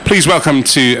Please welcome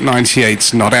to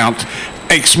 98's Not Out,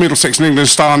 ex-Middlesex and England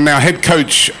star, now head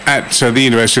coach at the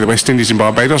University of the West Indies in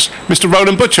Barbados, Mr.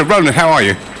 Roland Butcher. Roland, how are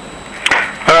you?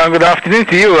 Good afternoon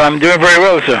to you. I'm doing very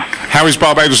well, sir. How is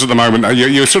Barbados at the moment?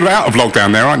 You're sort of out of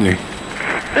lockdown there, aren't you?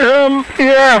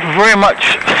 Yeah, very much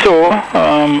so.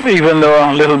 Even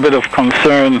though a little bit of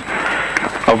concern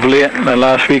of late, in the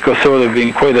last week or so, there have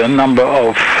been quite a number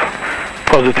of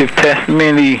positive tests,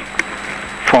 mainly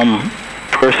from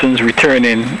persons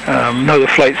returning. Now the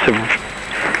flights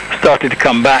have started to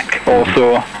come back.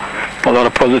 Also, a lot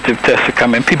of positive tests are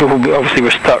coming. People who obviously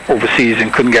were stuck overseas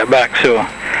and couldn't get back. So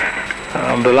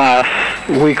the last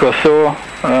week or so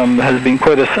there has been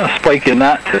quite a spike in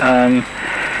that, and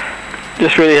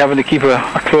just really having to keep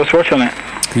a close watch on it.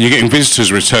 You're getting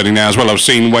visitors returning now as well. I've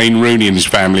seen Wayne Rooney and his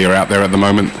family are out there at the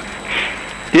moment.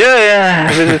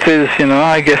 Yeah, visitors,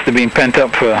 I guess they've been pent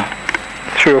up for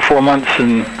 3 or 4 months,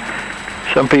 and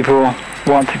some people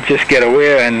want to just get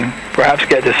away and perhaps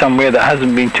get to somewhere that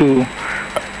hasn't been too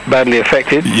badly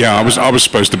affected. Yeah, I was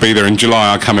supposed to be there in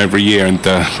July. I come every year, and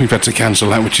we've had to cancel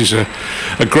that, which is a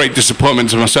great disappointment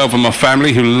to myself and my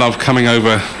family, who love coming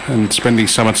over and spending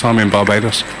summertime in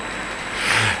Barbados.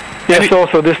 Yes,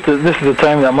 also this is the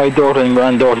time that my daughter and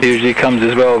granddaughter usually comes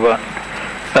as well, but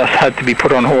that's had to be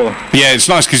put on hold. Yeah, it's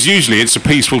nice because usually it's a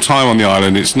peaceful time on the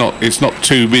island. It's not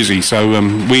too busy, so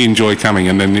we enjoy coming,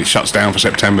 and then it shuts down for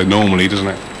September normally, doesn't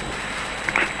it?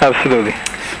 Absolutely.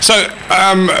 So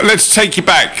let's take you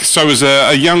back. So as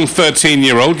a young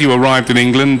 13-year-old, you arrived in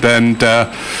England, and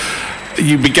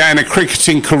you began a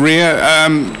cricketing career.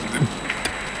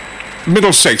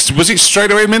 Middlesex, was it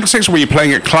straight away Middlesex, or were you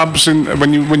playing at clubs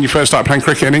when you first started playing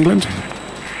cricket in England?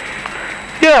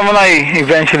 Yeah, when I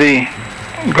eventually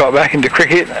got back into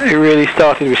cricket, it really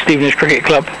started with Stevenage Cricket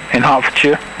Club in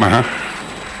Hertfordshire. I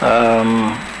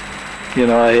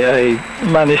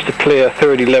managed to play a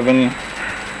third 11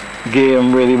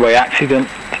 game really by accident.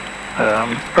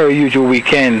 Our usual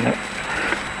weekend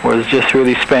was just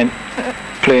really spent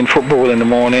playing football in the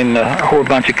morning, a whole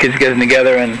bunch of kids getting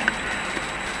together and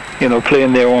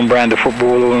playing their own brand of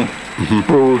football and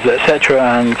rules, etc.,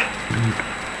 and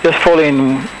just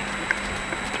following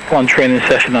one training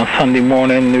session on Sunday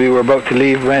morning. We were about to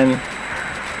leave when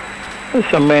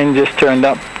some men just turned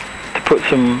up to put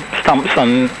some stumps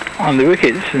on the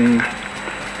wickets, and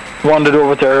wandered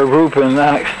over to our group and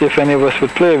asked if any of us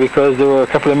would play because there were a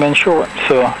couple of men short.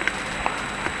 So,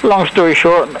 long story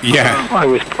short, yeah, I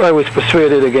was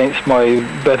persuaded against my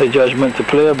better judgment to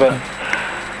play, but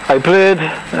I played,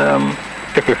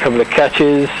 took a couple of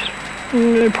catches,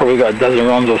 probably got a dozen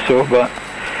runs or so, but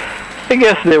I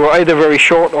guess they were either very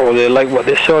short or they liked what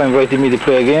they saw, invited me to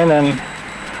play again, and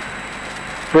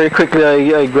very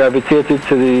quickly I gravitated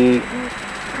to the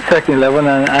second 11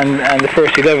 and the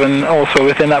first 11 also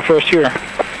within that first year.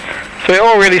 So it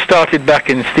all really started back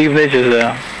in Stevenage as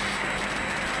a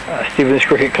Stevenage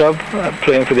Cricket Club,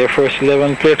 playing for their first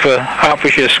 11, played for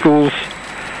Hertfordshire schools,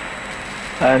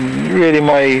 and really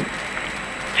my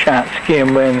chance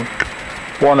came when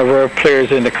one of our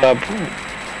players in the club,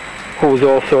 who was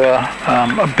also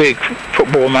a big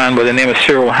football man by the name of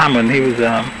Cyril Hammond, he was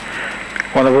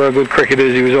one of our good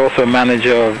cricketers. He was also a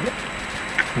manager of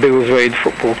Biggleswade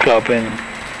Football Club, and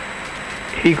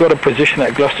he got a position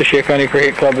at Gloucestershire County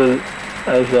Cricket Club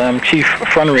as chief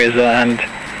fundraiser, and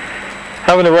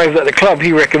having arrived at the club,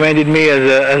 he recommended me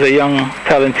as a young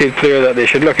talented player that they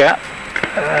should look at,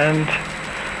 and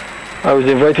I was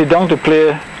invited down to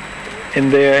play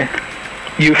in their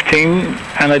youth team,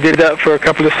 and I did that for a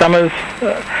couple of summers,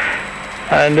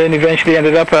 and then eventually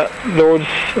ended up at Lord's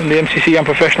and the MCC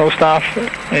unprofessional staff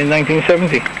in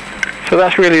 1970. So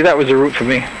that was the route for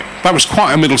me. That was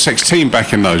quite a Middlesex team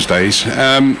back in those days,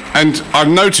 and I've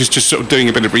noticed, just sort of doing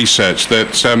a bit of research,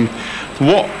 that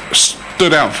what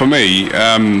stood out for me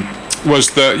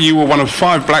was that you were one of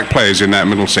 5 black players in that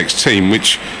Middlesex team,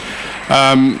 which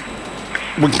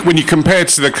when you compare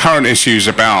to the current issues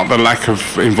about the lack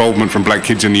of involvement from black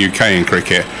kids in the UK in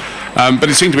cricket, but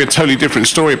it seemed to be a totally different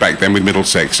story back then with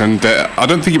Middlesex, and I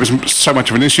don't think it was so much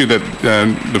of an issue that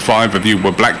the 5 of you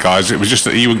were black guys. It was just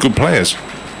that you were good players.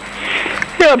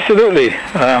 Yeah, absolutely.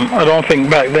 I don't think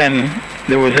back then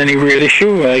there was any real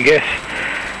issue. I guess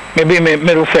maybe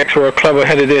Middlesex were a club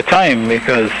ahead of their time,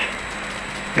 because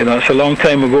it's a long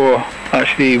time ago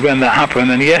actually when that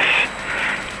happened, and yes,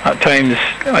 at times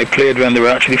I played when there were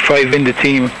actually 5 in the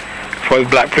team, 5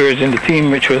 black players in the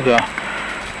team, which was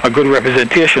a good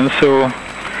representation. So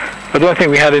I don't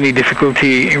think we had any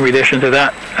difficulty in relation to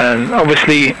that. And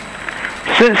obviously,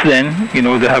 since then,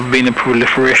 there have been a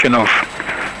proliferation of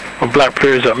black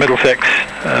players at Middlesex,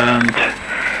 and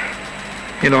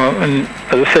and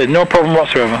as I said, no problem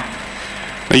whatsoever.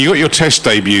 Now, you got your Test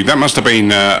debut. That must have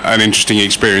been an interesting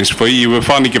experience for you. You were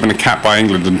finally given a cap by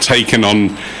England and taken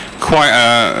on quite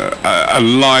a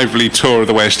lively tour of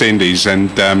the West Indies. And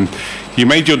you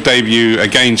made your debut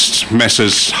against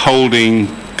Messrs Holding,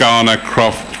 Garner,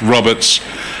 Croft, Roberts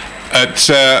at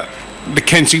the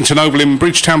Kensington Oval in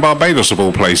Bridgetown, Barbados, of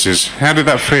all places. How did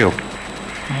that feel?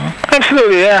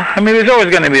 Absolutely, yeah. I mean, there's always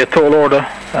going to be a tall order.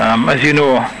 As you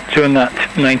know, during that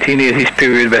 1980s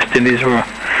period, West Indies were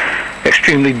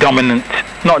extremely dominant,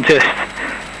 not just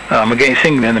against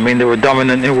England. I mean, they were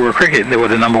dominant in world cricket. They were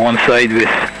the number one side with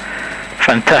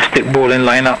fantastic bowling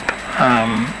lineup,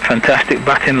 fantastic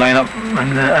batting lineup,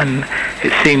 and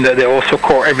it seemed that they also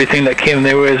caught everything that came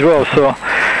their way as well. So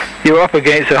you were up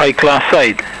against a high-class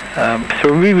side.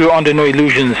 So we were under no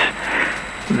illusions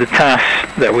the task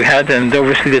that we had, and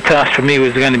obviously the task for me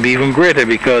was going to be even greater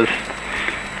because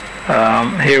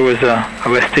here was a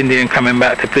West Indian coming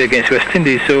back to play against West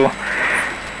Indies. So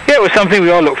yeah, it was something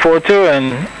we all look forward to,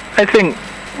 and I think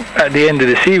at the end of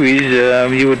the series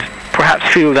you would perhaps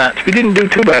feel that we didn't do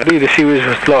too badly. The series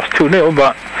was lost 2-0,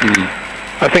 but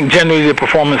I think generally the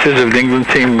performances of the England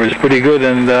team was pretty good,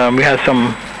 and we had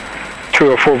some 3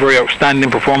 or 4 very outstanding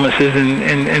performances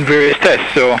in various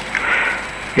tests. So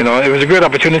it was a great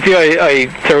opportunity. I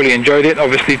thoroughly enjoyed it.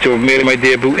 Obviously, to have made my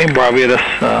debut in Barbados,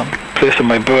 place of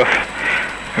my birth,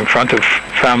 in front of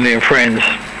family and friends,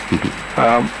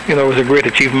 it was a great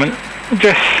achievement.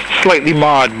 Just slightly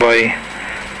marred by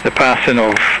the passing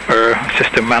of our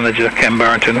assistant manager, Ken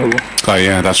Barrington, who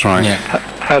that's right.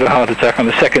 Had a heart attack on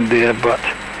the second day. But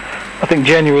I think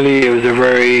genuinely it was a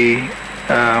very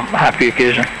happy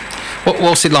occasion.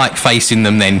 What's it like facing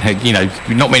them then?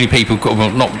 Not many people got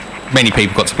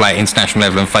to play at international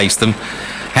level and face them.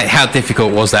 How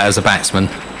difficult was that as a batsman?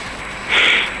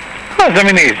 Well, I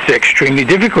mean, it's extremely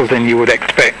difficult, and you would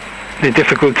expect the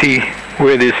difficulty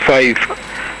where there's 5,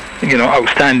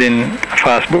 outstanding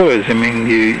fast bowlers. I mean,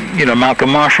 Malcolm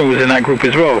Marshall was in that group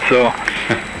as well, so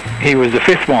he was the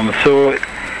 5th one. So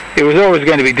it was always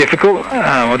going to be difficult.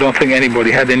 I don't think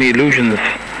anybody had any illusions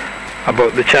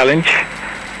about the challenge.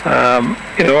 And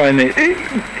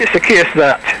it's a case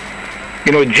that,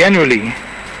 generally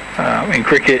in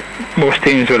cricket, most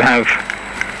teams would have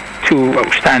 2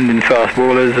 outstanding fast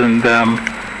bowlers, and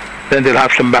then they'll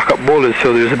have some backup bowlers,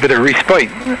 so there's a bit of respite.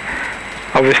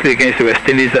 Obviously against the West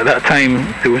Indies at that time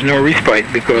there was no respite,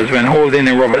 because when Holding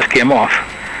and Roberts came off,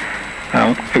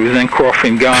 it was then Croft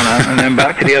and Garner and then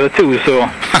back to the other 2, so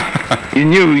you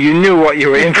knew what you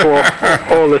were in for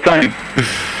all the time.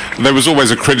 There was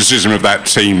always a criticism of that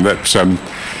team that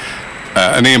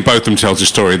and Ian Botham tells his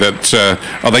story that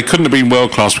they couldn't have been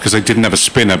world class because they didn't have a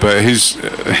spinner, but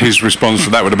his response to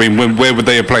that would have been, where would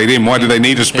they have played him? Why did they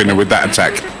need a spinner with that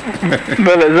attack?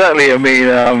 Well, exactly. I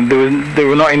mean, there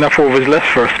were not enough overs left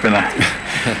for a spinner.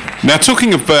 Now,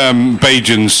 talking of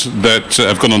Bajans that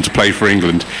have gone on to play for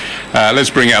England, let's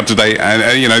bring it up to date.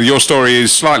 And your story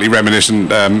is slightly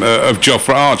reminiscent of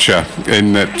Jofra Archer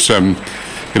in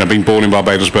that being born in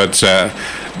Barbados, but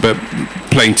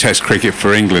playing Test cricket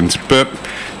for England. But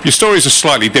your stories are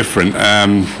slightly different,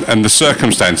 and the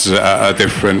circumstances are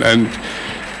different. And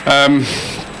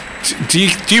do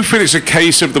you feel it's a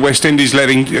case of the West Indies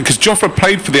letting, because Jofra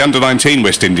played for the under-19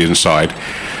 West Indian side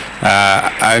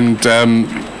and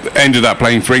ended up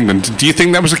playing for England. Do you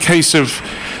think that was a case of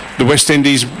the West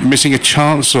Indies missing a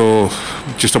chance, or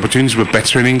just opportunities were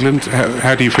better in England?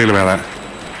 How do you feel about that?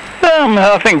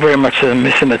 I think very much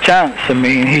missing a chance. I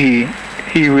mean,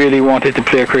 he really wanted to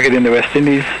play cricket in the West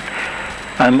Indies,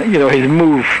 and his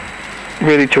move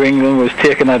really to England was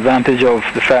taking advantage of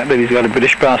the fact that he's got a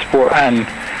British passport, and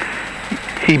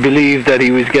he believed that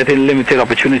he was getting limited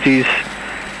opportunities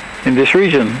in this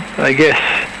region. I guess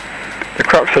the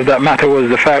crux of that matter was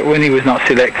the fact when he was not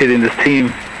selected in this team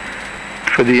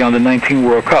for the Under-19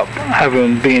 World Cup,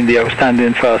 having been the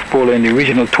outstanding fast bowler in the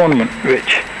regional tournament,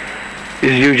 which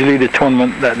is usually the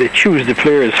tournament that they choose the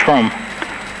players from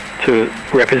to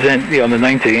represent the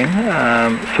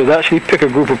Under-19. So they actually pick a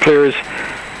group of players,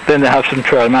 then they have some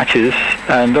trial matches,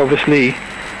 and obviously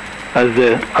as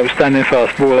the outstanding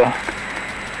fast bowler,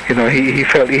 he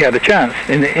felt he had a chance.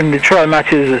 In the trial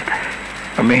matches,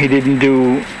 I mean, he didn't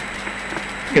do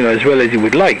as well as he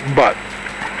would like, but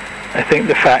I think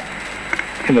the fact,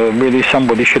 really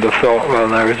somebody should have thought, well,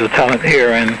 there is a talent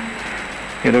here, and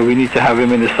we need to have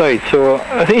him in the side. So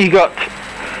I think he got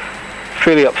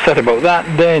fairly upset about that.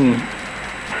 Then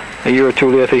a year or 2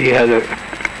 later he had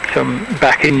some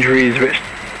back injuries which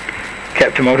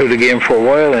kept him out of the game for a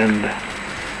while, and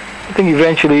I think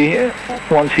eventually,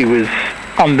 once he was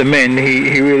on the mend,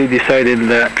 he really decided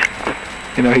that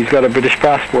he's got a British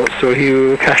passport, so he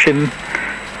will cash in.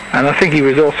 And I think he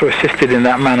was also assisted in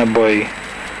that manner by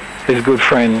his good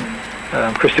friend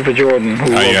Christopher Jordan,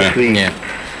 who obviously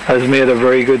has made a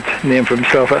very good name for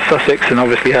himself at Sussex and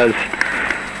obviously has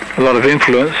a lot of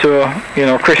influence. So,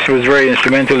 Chris was very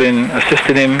instrumental in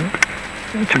assisting him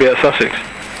to be at Sussex.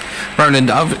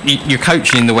 Roland, you're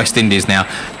coaching in the West Indies now.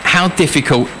 How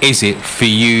difficult is it for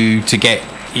you to get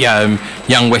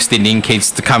young West Indian kids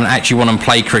to come and actually want to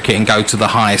play cricket and go to the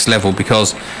highest level?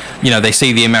 Because they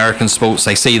see the American sports,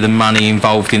 they see the money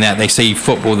involved in that, they see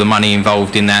football, the money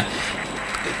involved in that.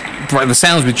 But the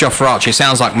sounds with Jofra Archer, it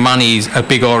sounds like money is a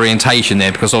big orientation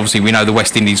there, because obviously we know the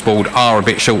West Indies board are a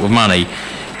bit short of money.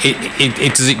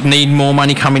 Does it need more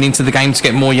money coming into the game to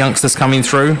get more youngsters coming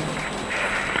through?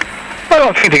 I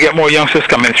don't think to get more youngsters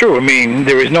coming through. I mean,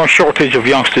 there is no shortage of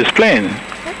youngsters playing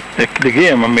the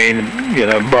game. I mean,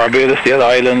 Barbados, the other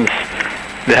islands,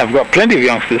 they have got plenty of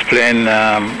youngsters playing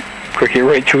cricket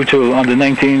right through to under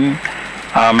 19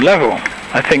 level.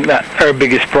 I think that our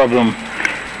biggest problem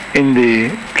in the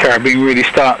Caribbean really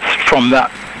starts from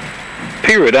that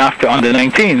period after under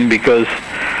 19, because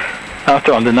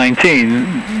after under 19,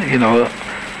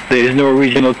 there is no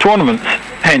regional tournaments.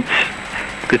 Hence,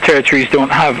 the territories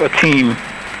don't have a team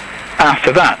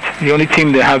after that. The only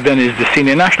team they have then is the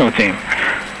senior national team.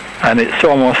 And it's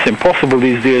almost impossible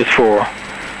these days for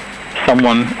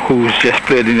someone who's just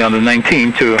played in the under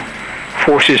 19 to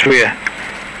force his way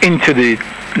into the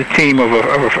team of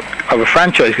a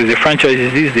franchise, because the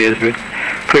franchises these days with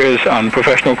players on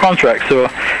professional contracts, so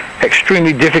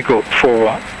extremely difficult for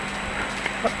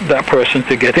that person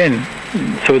to get in.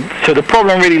 So the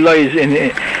problem really lies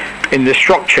in the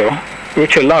structure,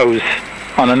 which allows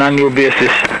on an annual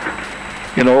basis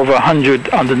over 100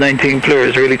 under 19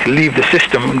 players really to leave the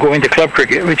system and go into club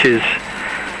cricket, which is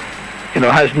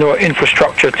has no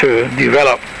infrastructure to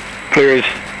develop players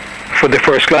for the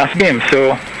first class game.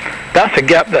 So that's a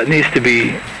gap that needs to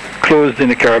be closed in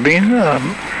the Caribbean.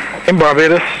 In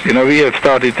Barbados, we have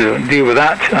started to deal with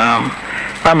that.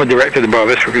 I'm a director of the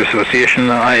Barbados Cricket Association.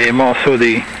 I am also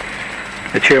the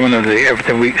chairman of the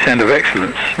Everton Week Centre of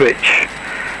Excellence, which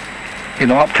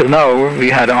up till now we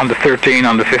had under 13,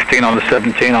 under 15, under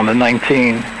 17, under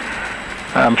 19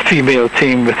 female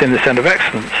team within the Centre of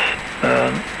Excellence.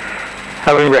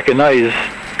 Having recognised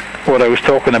what I was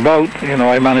talking about,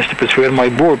 I managed to persuade my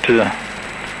board to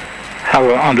have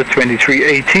an under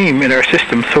 23A team in our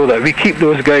system, so that we keep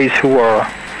those guys who are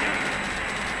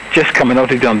just coming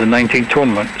out of the under 19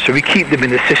 tournament. So we keep them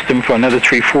in the system for another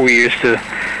 3-4 years to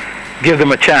give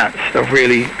them a chance of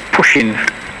really pushing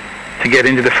to get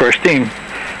into the first team.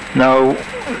 Now,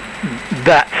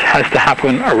 that has to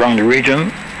happen around the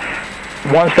region.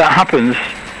 Once that happens,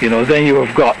 then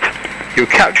you're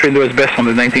capturing those best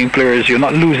under 19 players. You're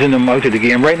not losing them out of the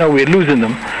game. Right now we're losing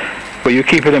them, but you're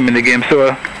keeping them in the game.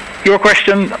 So your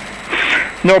question,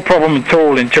 no problem at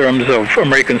all in terms of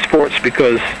American sports,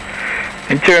 because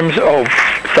in terms of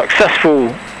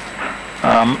successful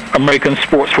American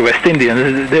sports for West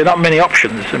Indians, there are not many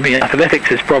options. I mean,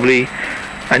 athletics is probably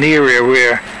an area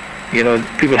where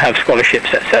people have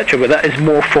scholarships, etc., but that is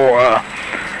more for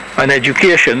an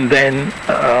education than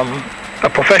a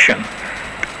profession.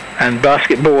 And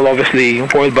basketball, obviously,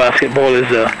 world basketball is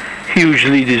a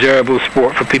hugely desirable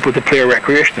sport for people to play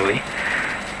recreationally.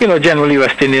 Generally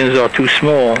West Indians are too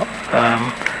small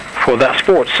for that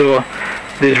sport, so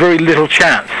there's very little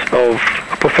chance of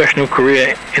a professional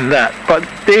career in that. But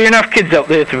there are enough kids out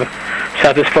there to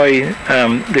satisfy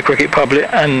the cricket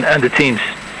public and the teams.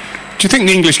 Do you think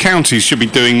the English counties should be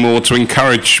doing more to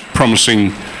encourage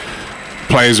promising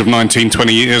players of 19,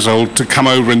 20 years old to come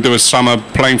over and do a summer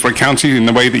playing for a county in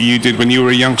the way that you did when you were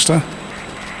a youngster?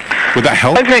 Would that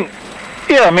help? I think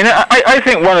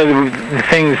one of the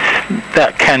things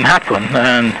that can happen,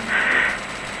 and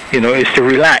is to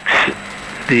relax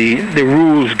the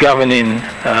rules governing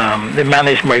the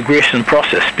managed migration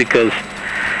process, because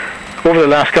over the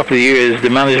last couple of years the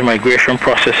managed migration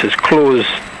process has closed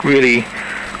really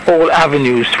all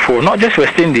avenues for not just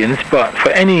West Indians, but for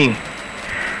any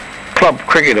club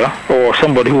cricketer or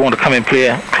somebody who want to come and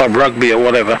play club rugby or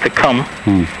whatever to come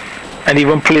and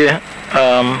even play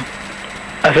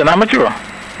as an amateur.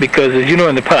 Because as you know,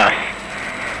 in the past,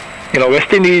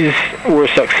 West Indies were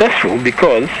successful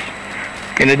because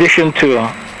in addition to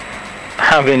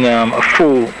having a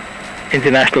full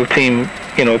international team,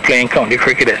 playing county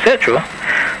cricket, etc.,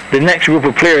 the next group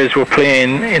of players were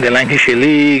playing in the Lancashire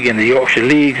League, in the Yorkshire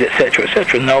Leagues, etc.,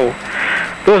 etc. Now,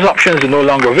 those options are no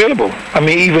longer available. I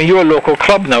mean, even your local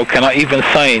club now cannot even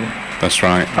sign That's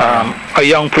right. A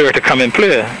young player to come and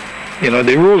play.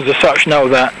 The rules are such now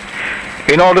that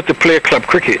in order to play club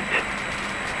cricket,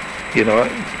 You know,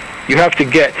 you have to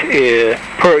get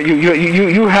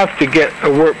you have to get a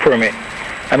work permit,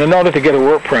 and in order to get a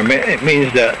work permit, it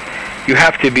means that you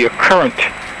have to be a current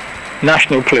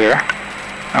national player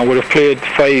and would have played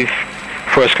 5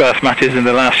 first-class matches in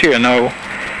the last year. Now,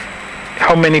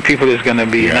 how many people is going to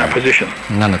be in that position?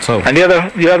 None at all. And the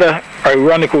other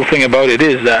ironical thing about it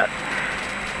is that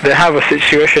they have a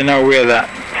situation now where that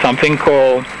something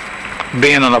called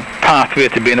being on a pathway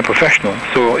to being a professional.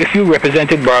 So if you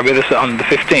represented Barbados at under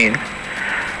 15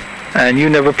 and you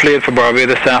never played for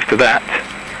Barbados after that,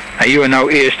 and you are now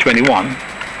age 21,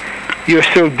 you're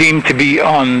still deemed to be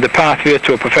on the pathway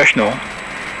to a professional,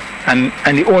 and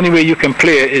the only way you can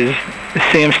play is the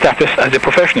same status as a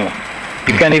professional.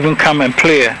 You can't even come and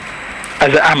play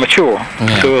as an amateur.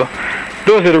 Yeah. So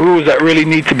those are the rules that really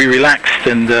need to be relaxed,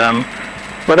 and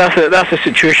but that's a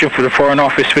situation for the Foreign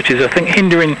Office, which is, I think,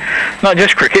 hindering not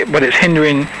just cricket, but it's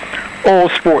hindering all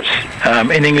sports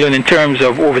in England in terms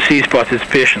of overseas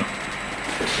participation.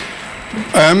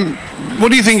 What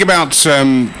do you think about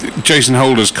Jason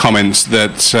Holder's comments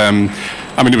that,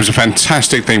 I mean, it was a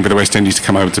fantastic thing for the West Indies to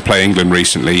come over to play England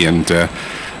recently, and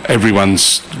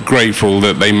everyone's grateful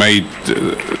that they made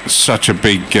such a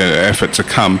big effort to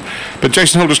come. But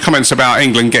Jason Holder's comments about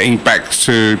England getting back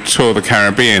to tour the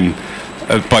Caribbean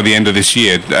by the end of this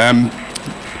year,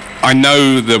 I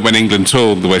know that when England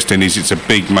toured the West Indies, it's a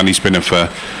big money spinner for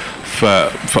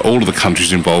all of the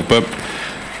countries involved, but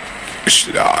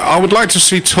I would like to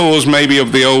see tours maybe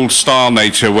of the old style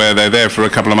nature where they're there for a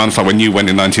couple of months, like when you went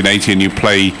in 1980 and you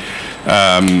play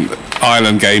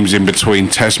island games in between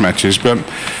test matches. But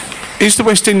is the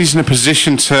West Indies in a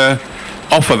position to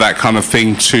offer that kind of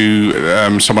thing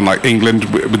to someone like England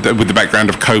with the background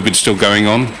of COVID still going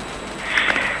on?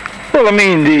 Well, I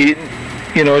mean, the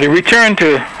return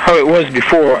to how it was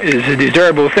before is a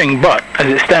desirable thing, but as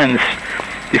it stands,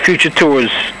 the future tours,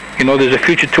 there's a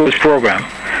future tours program.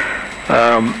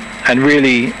 And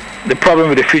really, the problem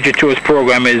with the Future Tours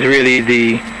program is really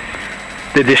the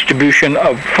distribution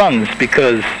of funds,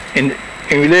 because in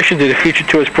relation to the Future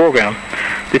Tours program,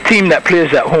 the team that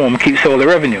plays at home keeps all the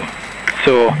revenue.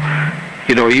 So,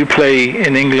 you play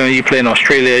in England, you play in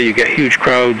Australia, you get huge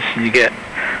crowds, you get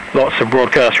lots of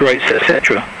broadcast rights,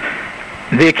 etc.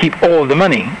 They keep all the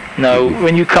money. Now,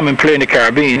 when you come and play in the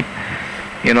Caribbean,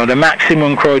 the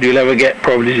maximum crowd you'll ever get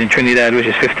probably is in Trinidad, which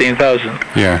is 15,000.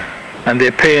 Yeah. And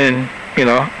they're paying,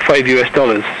 $5.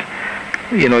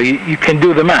 You can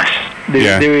do the maths.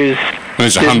 There's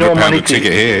 £100 a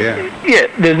ticket here. Yeah,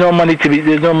 there's no money to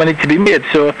be made.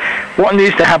 So what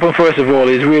needs to happen first of all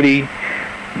is really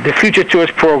the Future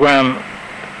Tours program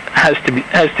has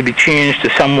to be changed to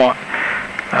somewhat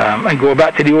and go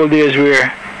back to the old days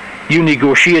where you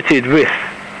negotiated with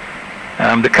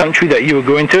the country that you were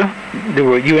going to.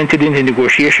 You entered into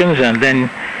negotiations, and then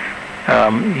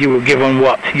you were given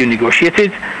what you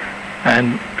negotiated,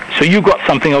 and so you got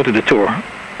something out of the tour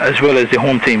as well as the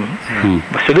home team.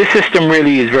 So this system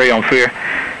really is very unfair.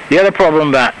 The other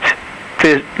problem that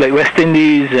like West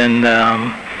Indies and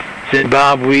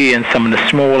Zimbabwe and some of the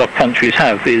smaller countries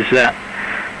have is that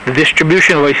the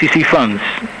distribution of ICC funds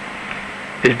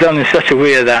is done in such a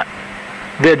way that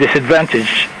they're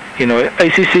disadvantaged.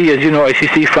 ICC, as you know,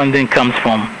 ICC funding comes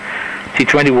from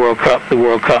T20 World Cup, the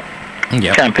World Cup,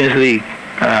 Champions League,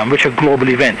 which are global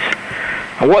events.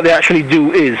 And what they actually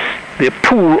do is they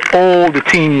pool all the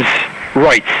teams'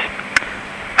 rights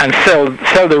and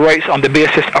sell the rights on the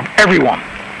basis of everyone.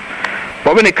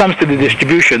 But when it comes to the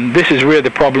distribution, this is where the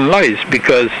problem lies,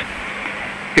 because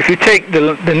if you take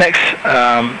the next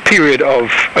period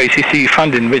of ICC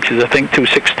funding, which is I think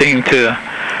 2016 to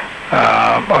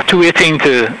or 2018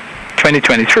 to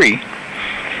 2023,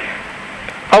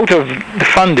 out of the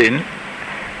funding,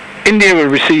 India will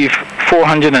receive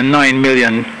 $409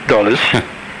 million.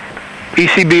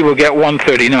 ECB will get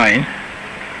 139.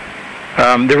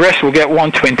 The rest will get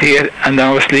 128, and then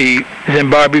obviously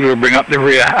Zimbabwe will bring up the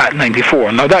rear at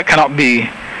 94. Now that cannot be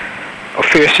a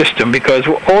fair system, because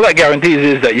all that guarantees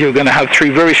is that you're going to have 3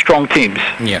 very strong teams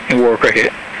in world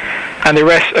cricket, and the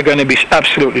rest are going to be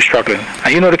absolutely struggling.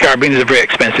 And the Caribbean is a very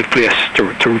expensive place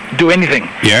to do anything,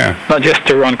 not just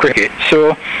to run cricket.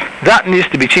 So that needs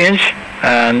to be changed,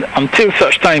 and until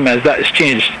such time as that is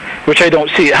changed, which I don't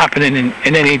see it happening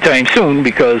in any time soon,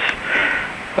 because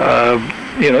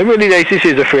really the ICC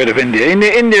is afraid of India.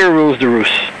 India rules the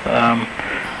roost.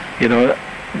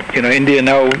 India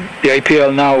now, the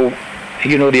IPL now,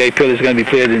 the IPL is going to be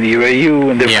played in the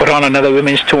UAE, and they've put on another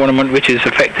women's tournament which is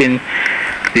affecting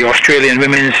the Australian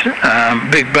women's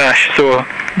Big Bash. So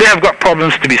they have got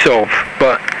problems to be solved,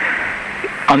 but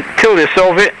until they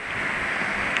solve it,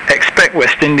 expect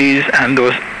West Indies and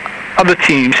those other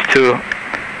teams to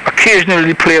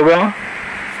occasionally play well,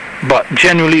 but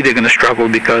generally they're going to struggle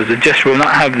because they just will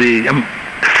not have the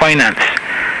finance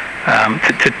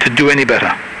to do any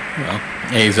better. Well,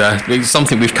 it's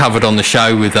something we've covered on the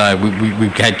show with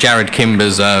we've had Jared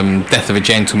Kimber's Death of a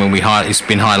Gentleman. It's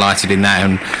been highlighted in that,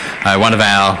 and one of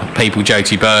our people,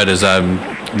 Jyoti Bird, has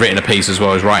written a piece as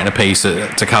well as writing a piece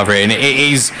to cover it. And it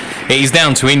is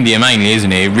down to India mainly,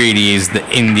 isn't it? It really is the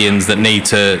Indians that need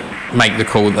to make the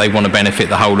call that they want to benefit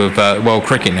the whole of world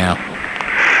cricket now.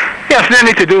 Yes, they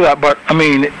need to do that, but I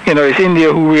mean, it's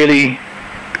India who really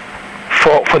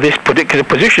fought for this particular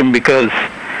position, because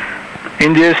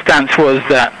India's stance was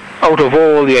that out of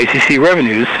all the ICC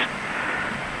revenues,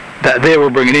 that they were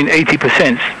bringing in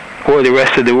 80%, or the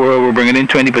rest of the world were bringing in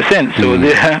 20%. So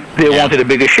they wanted a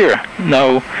bigger share.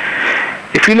 Now,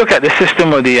 if you look at the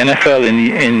system of the NFL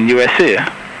in USA,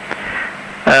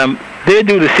 they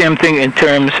do the same thing in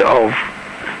terms of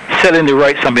selling the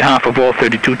rights on behalf of all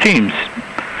 32 teams.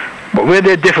 But where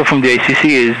they differ from the ICC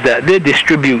is that they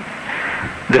distribute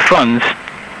the funds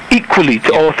equally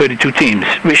to all 32 teams,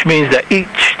 which means that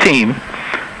each team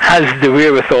has the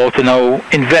wherewithal to now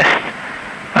invest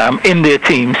in their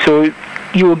team. So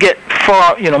you will get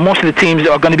most of the teams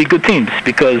are going to be good teams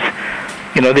because,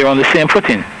 they're on the same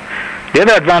footing. The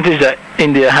other advantage that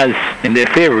India has in their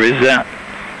favor is that,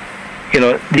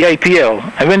 the IPL,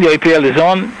 and when the IPL is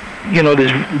on,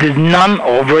 there's none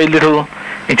or very little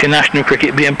international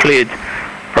cricket being played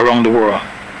around the world,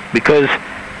 because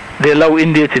they allow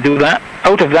India to do that.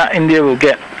 Out of that, India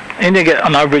get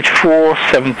on average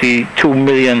 $472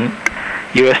 million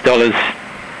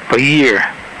a year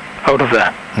out of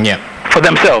that. Yeah. For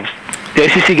themselves. The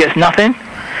ICC gets nothing,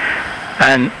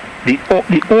 and the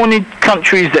only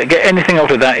countries that get anything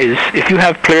out of that is if you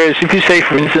have players. If you say,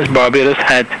 for instance, Barbados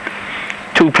had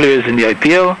 2 players in the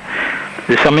IPL,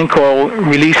 there's something called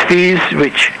release fees,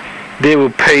 which they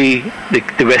will pay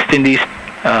the West Indies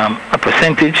a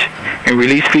percentage in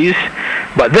release fees,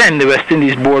 but then the West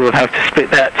Indies board will have to split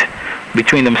that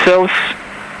between themselves,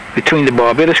 between the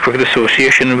Barbados Cricket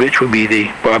Association, which would be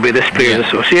the Barbados Players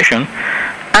Association,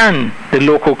 and the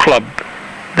local club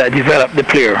that developed the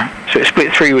player. So it's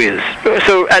split 3 ways.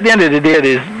 So at the end of the day,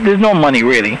 there's no money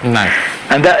really. No.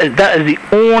 And that is the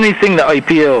only thing that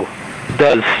IPL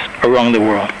does around the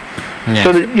world. Yeah.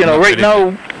 So that, right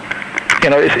now,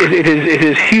 it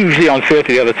is hugely unfair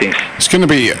to the other teams. It's going to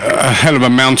be a hell of a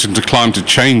mountain to climb to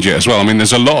change it as well. I mean,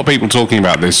 there's a lot of people talking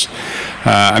about this,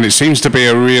 and it seems to be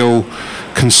a real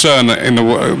concern in the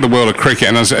world of cricket,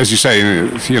 and as you say,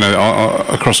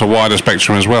 across a wider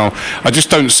spectrum as well. I just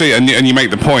don't see it, and you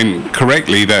make the point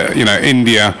correctly that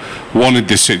India wanted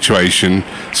this situation,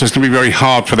 so it's going to be very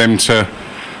hard for them to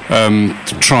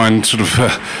try and sort of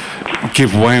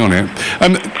give way on it.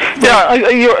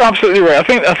 You're absolutely right.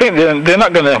 I think they're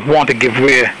not going to want to give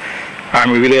way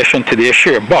in relation to the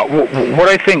issue. But what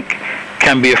I think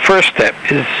can be a first step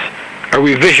is a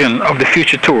revision of the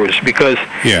future tours, because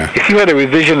if you had a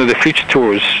revision of the future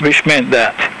tours, which meant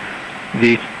that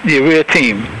the away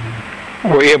team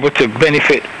were able to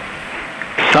benefit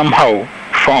somehow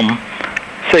from,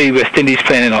 say, West Indies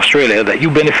playing in Australia, that you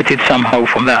benefited somehow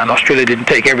from that, and Australia didn't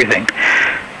take everything.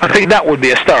 I think that would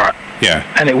be a start. Yeah.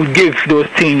 And it would give those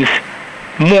teams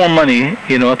more money,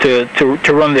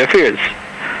 to run their affairs.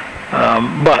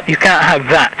 But you can't have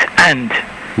that and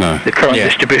the current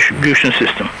distribution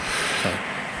system.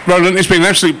 Roland, it's been an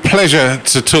absolute pleasure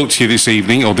to talk to you this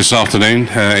evening, or this afternoon,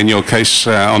 in your case,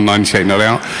 on 98 Not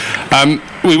Out.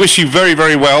 We wish you very,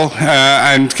 very well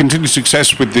and continued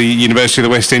success with the University of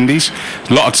the West Indies.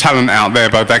 A lot of talent out there,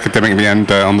 both academically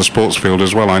and on the sports field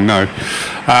as well, I know.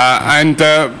 And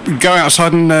go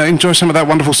outside and enjoy some of that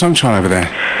wonderful sunshine over there.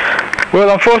 Well,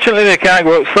 unfortunately, I can't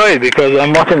go outside because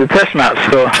I'm watching the test match,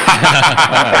 so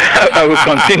I will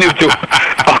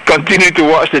continue to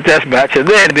watch the test match, and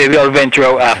then maybe I'll venture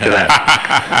out after that.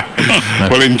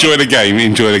 Well, enjoy the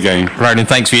game. Roland,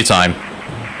 thanks for your time.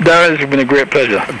 Darren, it's been a great pleasure.